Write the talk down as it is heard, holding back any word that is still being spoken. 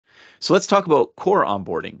So let's talk about core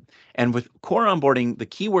onboarding. And with core onboarding, the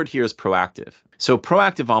key word here is proactive. So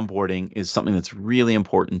proactive onboarding is something that's really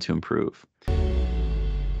important to improve.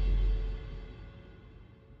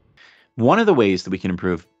 One of the ways that we can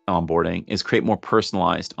improve onboarding is create more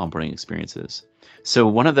personalized onboarding experiences. So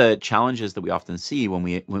one of the challenges that we often see when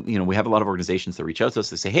we have a lot of organizations that reach out to us,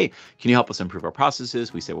 they say, "Hey, can you help us improve our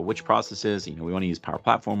processes?" We say, "Well, which processes? We want to use Power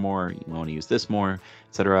Platform more. We want to use this more,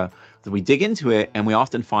 etc." So we dig into it, and we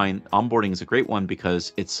often find onboarding is a great one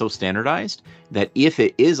because it's so standardized that if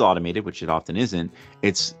it is automated, which it often isn't,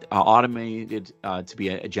 it's automated to be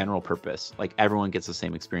a general purpose. Like everyone gets the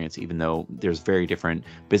same experience, even though there's very different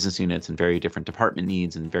business units and very different department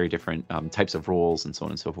needs and very different types of roles and so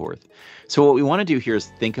on and so forth. So what we want to do here is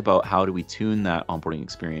think about how do we tune that onboarding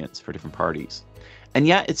experience for different parties. And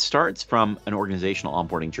yet it starts from an organizational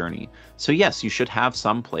onboarding journey. So yes, you should have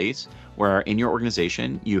some place where in your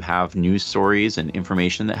organization you have news stories and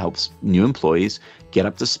information that helps new employees get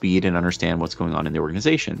up to speed and understand what's going on in the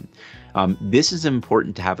organization. This is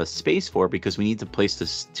important to have a space for because we need a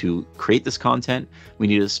place to create this content. We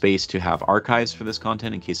need a space to have archives for this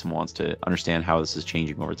content in case someone wants to understand how this is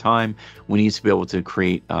changing over time. We need to be able to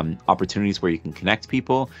create opportunities where you can connect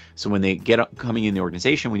people. So when they get up coming in the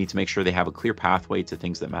organization, we need to make sure they have a clear pathway to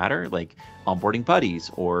things that matter, like onboarding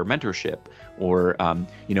buddies or mentorship, or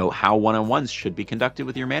how one-on-ones should be conducted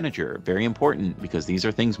with your manager. Very important because these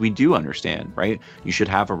are things we do understand, right? You should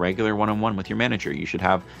have a regular one-on-one with your manager. You should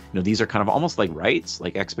have, these are kind of almost like rights,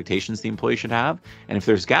 like expectations the employee should have. And if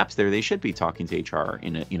there's gaps there, they should be talking to HR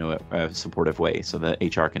in a supportive way so that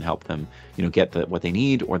HR can help them, get what they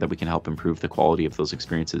need, or that we can help improve the quality of those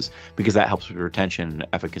experiences because that helps with retention and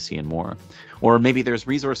efficacy and more. Or maybe there's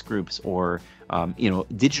resource groups or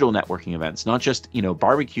digital networking events, not just,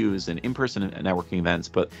 barbecues and in-person networking events,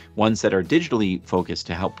 but ones that are digitally focused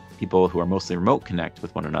to help people who are mostly remote connect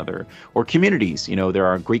with one another. Or communities, there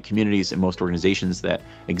are great communities in most organizations that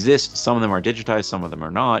exist. Some of them are digitized, some of them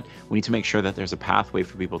are not. We need to make sure that there's a pathway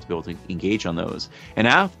for people to be able to engage on those. And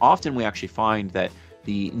often we actually find that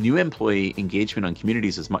the new employee engagement on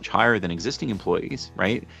communities is much higher than existing employees,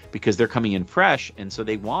 right? Because they're coming in fresh, and so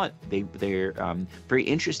they're very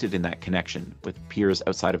interested in that connection with peers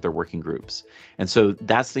outside of their working groups. And so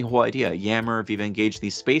that's the whole idea. Yammer, Viva Engage,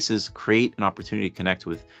 these spaces create an opportunity to connect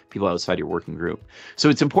with people outside your working group. So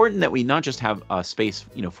it's important that we not just have a space,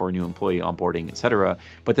 for a new employee onboarding, et cetera,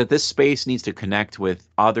 but that this space needs to connect with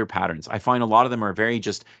other patterns. I find a lot of them are very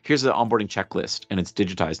just, here's the onboarding checklist, and it's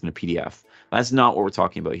digitized in a PDF. That's not what we're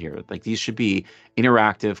talking about here. Like, these should be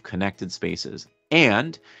interactive, connected spaces.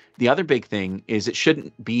 And the other big thing is it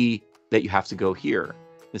shouldn't be that you have to go here.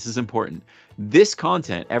 This is important. This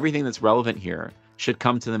content, everything that's relevant here, should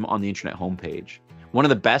come to them on the intranet homepage. One of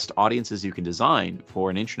the best audiences you can design for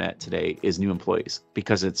an intranet today is new employees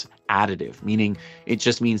because it's additive, meaning it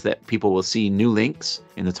just means that people will see new links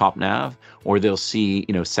in the top nav, or they'll see,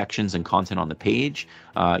 sections and content on the page,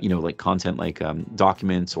 like content like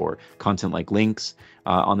documents or content like links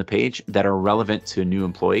on the page that are relevant to a new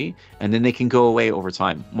employee, and then they can go away over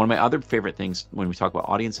time. One of my other favorite things when we talk about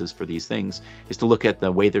audiences for these things is to look at the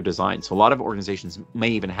way they're designed. So a lot of organizations may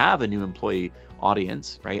even have a new employee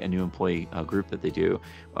audience, right? A new employee group that they do.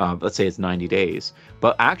 Let's say it's 90 days,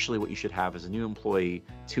 but actually what you should have is a new employee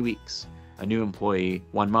 2 weeks, a new employee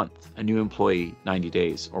 1 month, a new employee 90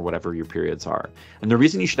 days, or whatever your periods are. And the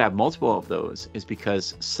reason you should have multiple of those is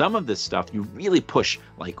because some of this stuff you really push,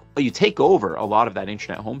 like you take over a lot of that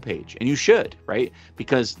intranet homepage, and you should, right?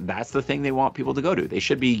 Because that's the thing they want people to go to. They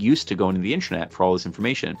should be used to going to the intranet for all this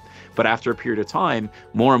information. But after a period of time,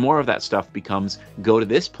 more and more of that stuff becomes go to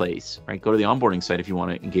this place, right? Go to the onboarding site if you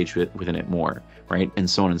want to engage within it more, right? And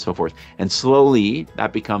so on and so forth. And slowly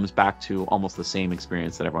that becomes back to almost the same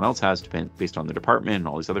experience that everyone else has, based on the department and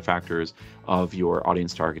all these other factors of your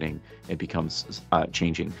audience targeting. It becomes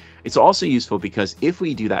changing. It's also useful because if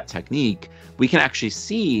we do that technique, we can actually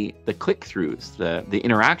see the click-throughs, the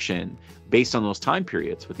interaction based on those time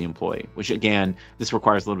periods with the employee, which again, this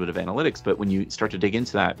requires a little bit of analytics, but when you start to dig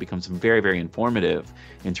into that, it becomes very, very informative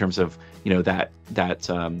in terms of, that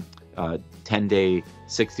 10-day,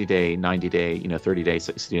 60-day, 90-day, 30-day,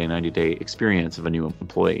 60-day, 90-day experience of a new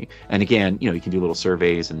employee. And again, you can do little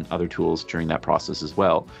surveys and other tools during that process as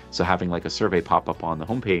well. So having like a survey pop up on the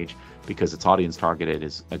homepage because it's audience targeted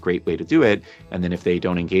is a great way to do it. And then if they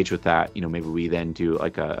don't engage with that, maybe we then do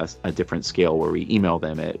like a different scale where we email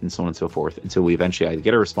them it and so on and so forth until we eventually either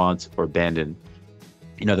get a response or abandon,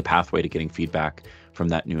 the pathway to getting feedback from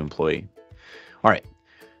that new employee. All right.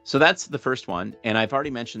 So that's the first one. And I've already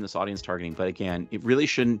mentioned this audience targeting, but again, it really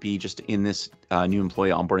shouldn't be just in this new employee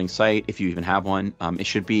onboarding site. If you even have one, it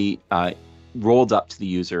should be rolled up to the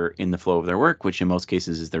user in the flow of their work, which in most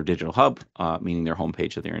cases is their digital hub, meaning their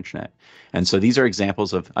homepage of their internet. And so these are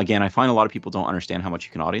examples of, again, I find a lot of people don't understand how much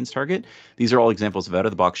you can audience target. These are all examples of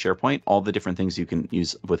out-of-the-box SharePoint, all the different things you can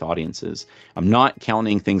use with audiences. I'm not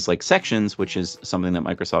counting things like sections, which is something that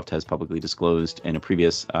Microsoft has publicly disclosed in a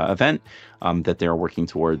previous event that they're working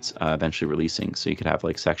towards eventually releasing. So you could have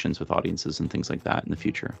like sections with audiences and things like that in the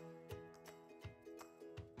future.